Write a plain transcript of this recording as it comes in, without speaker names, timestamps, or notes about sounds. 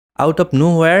Out of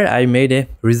nowhere, I made a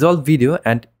Resolve video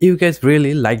and you guys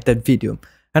really liked that video.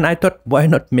 And I thought, why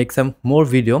not make some more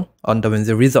video on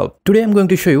DaVinci Resolve. Today I'm going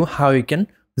to show you how you can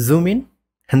zoom in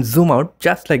and zoom out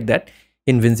just like that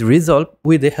in DaVinci Resolve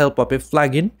with the help of a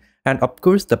plugin. And of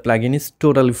course, the plugin is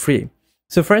totally free.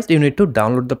 So first you need to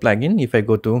download the plugin. If I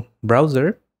go to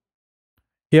browser,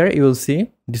 here you will see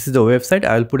this is the website.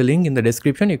 I will put a link in the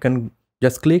description. You can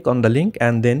just click on the link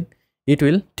and then it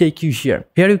will take you here.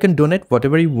 Here you can donate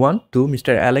whatever you want to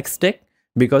Mr. Alex Tech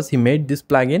because he made this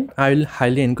plugin. I will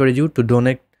highly encourage you to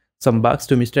donate some bucks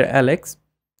to Mr. Alex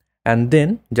and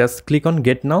then just click on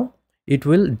get now. It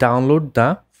will download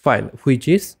the file, which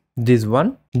is this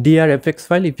one, DRFX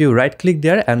file. If you right click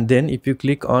there and then if you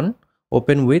click on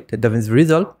open with DaVinci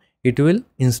Resolve, it will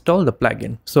install the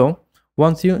plugin. So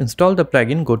once you install the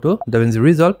plugin, go to DaVinci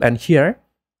Resolve and here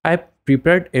I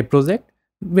prepared a project,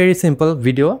 very simple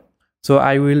video. So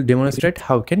I will demonstrate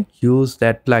how you can use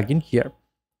that plugin here.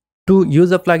 To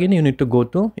use a plugin, you need to go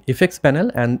to effects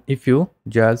panel and if you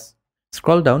just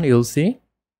scroll down, you'll see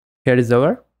here is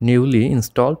our newly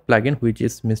installed plugin, which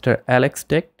is Mr. Alex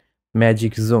Tech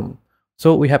Magic Zoom.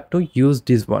 So we have to use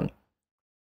this one.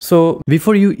 So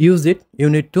before you use it, you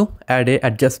need to add a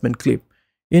adjustment clip.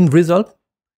 In Resolve,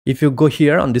 if you go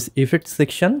here on this effects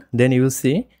section, then you will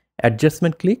see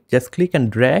adjustment clip. Just click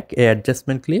and drag a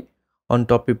adjustment clip on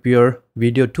top of your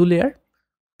video 2 layer.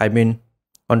 I mean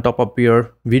on top of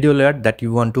your video layer that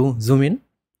you want to zoom in,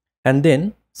 and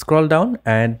then scroll down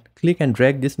and click and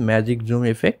drag this magic zoom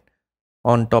effect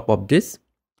on top of this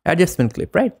adjustment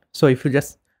clip, right? So if you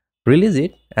just release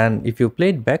it and if you play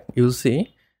it back, you'll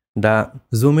see the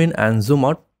zoom in and zoom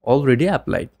out already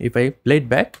applied. If I play it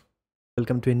back,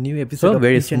 welcome to a new episode of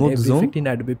very smooth zoom in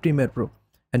Adobe Premiere Pro,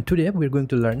 and today we're going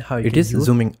to learn how it is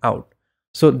zooming out.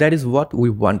 So that is what we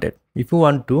wanted. If you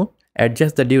want to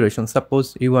adjust the duration,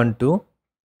 suppose you want to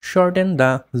shorten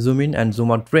the zoom in and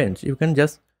zoom out range, you can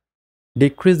just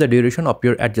decrease the duration of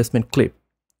your adjustment clip.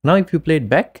 Now if you play it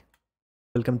back,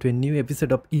 welcome to a new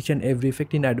episode of each and every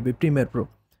effect in Adobe Premiere Pro.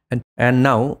 And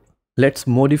now let's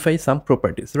modify some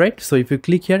properties, right? So if you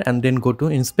click here and then go to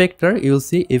inspector, you'll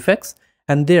see effects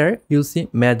and there you'll see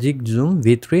magic zoom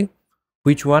v3,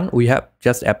 which one we have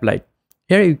just applied.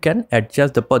 Here you can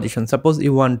adjust the position. Suppose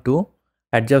you want to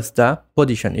adjust the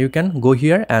position, you can go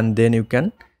here and then you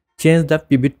can change the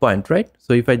pivot point, right?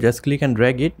 So if I just click and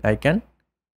drag it, I can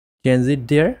change it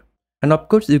there. And of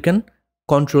course you can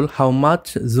control how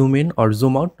much zoom in or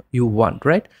zoom out you want,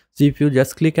 right? So if you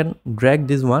just click and drag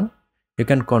this one, you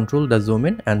can control the zoom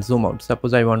in and zoom out.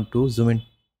 Suppose I want to zoom in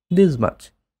this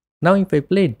much. Now if I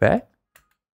play it back,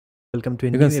 welcome to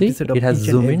a new episode of it has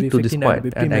zoomed in to this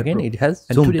point and again it has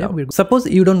zoomed out. Suppose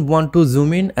you don't want to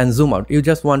zoom in and zoom out, you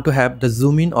just want to have the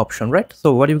zoom in option, right?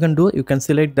 So what you can do, you can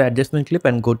select the adjustment clip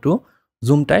and go to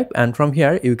zoom type, and from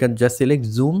here you can just select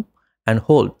zoom and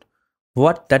hold.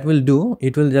 What that will do,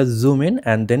 it will just zoom in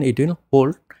and then it will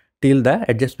hold till the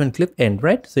adjustment clip end,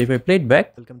 right? So if I play it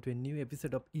back, welcome to a new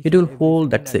episode of it will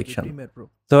hold that section.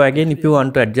 So again, if you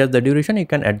want to adjust the duration, you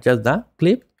can adjust the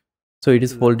clip. So it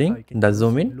is holding the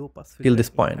zoom in till this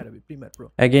point.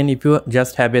 Again, if you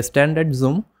just have a standard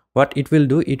zoom, what it will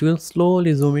do, it will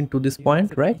slowly zoom in to this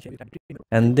point, right?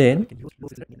 And then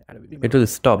it will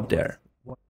stop there.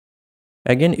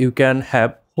 Again, you can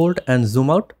have hold and zoom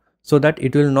out so that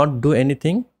it will not do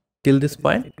anything till this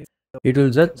point. It will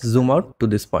just zoom out to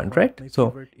this point, right?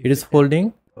 So it is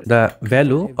holding the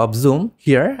value of zoom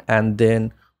here, and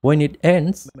then when it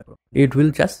ends, it will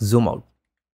just zoom out.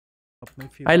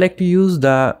 I like to use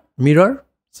the mirror,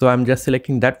 so I'm just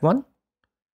selecting that one.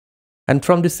 And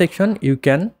from this section, you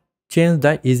can change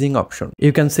the easing option.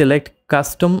 You can select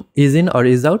custom ease in or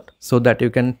ease out so that you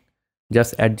can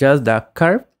just adjust the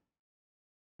curve,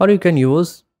 or you can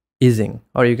use easing,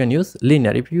 or you can use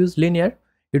linear. If you use linear,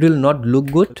 it will not look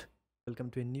good.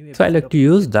 So I like to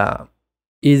use the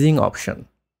easing option.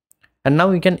 And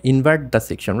now we can invert the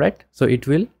section, right? So it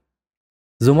will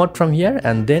zoom out from here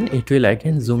and then it will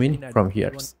again zoom in from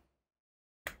here.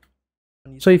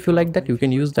 So if you like that, you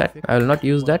can use that. I will not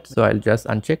use that, so I'll just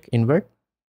uncheck invert.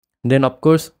 Then of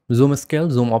course zoom scale,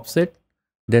 zoom offset,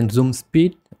 then zoom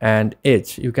speed and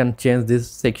edge. You can change this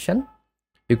section.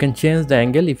 You can change the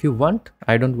angle if you want.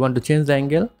 I don't want to change the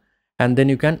angle. And then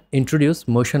you can introduce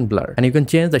motion blur and you can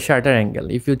change the shutter angle.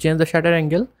 If you change the shutter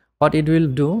angle, what it will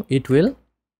do, it will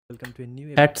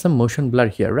add some motion blur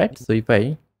here, right? So if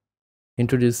I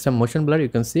introduce some motion blur, you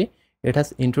can see it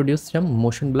has introduced some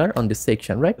motion blur on this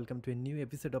section, right?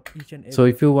 So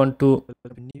if you want to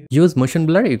use motion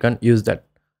blur, you can use that.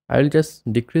 I will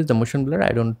just decrease the motion blur. I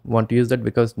don't want to use that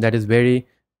because that is very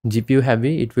GPU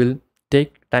heavy. It will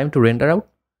take time to render out.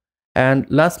 And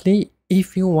lastly,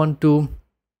 if you want to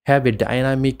have a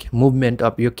dynamic movement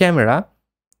of your camera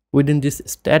within this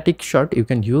static shot, you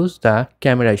can use the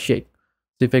camera shake.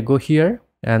 So if I go here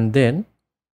and then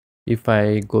if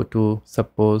I go to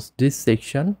suppose this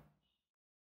section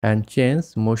and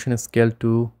change motion scale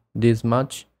to this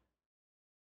much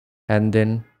and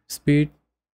then speed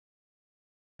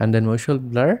and then motion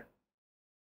blur,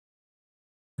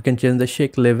 you can change the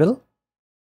shake level.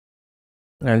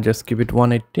 I'll just keep it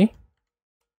 180.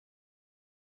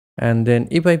 And then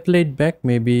if I play it back,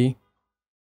 maybe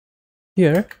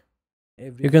here,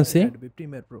 you can see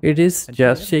it is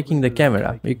just shaking the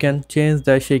camera. You can change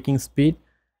the shaking speed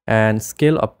and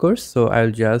scale, of course. So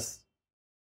I'll just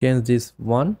change this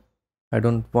one. I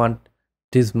don't want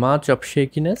this much of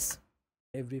shakiness.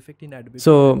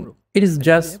 So it is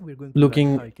just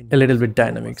looking a little bit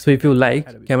dynamic. So if you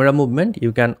like camera movement,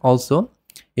 you can also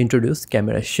introduce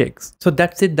camera shakes. So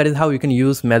that's it. That is how you can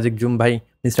use Magic Zoom by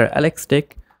Mr. Alex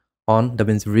Tech on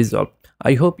DaVinci Resolve.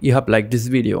 I hope you have liked this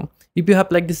video. If you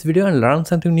have liked this video and learned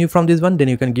something new from this one, then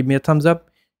you can give me a thumbs up.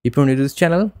 If you're new to this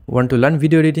channel, want to learn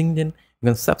video editing, then you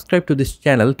can subscribe to this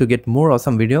channel to get more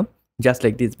awesome video just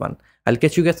like this one. I'll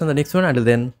catch you guys on the next one. Until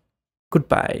then,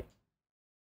 goodbye.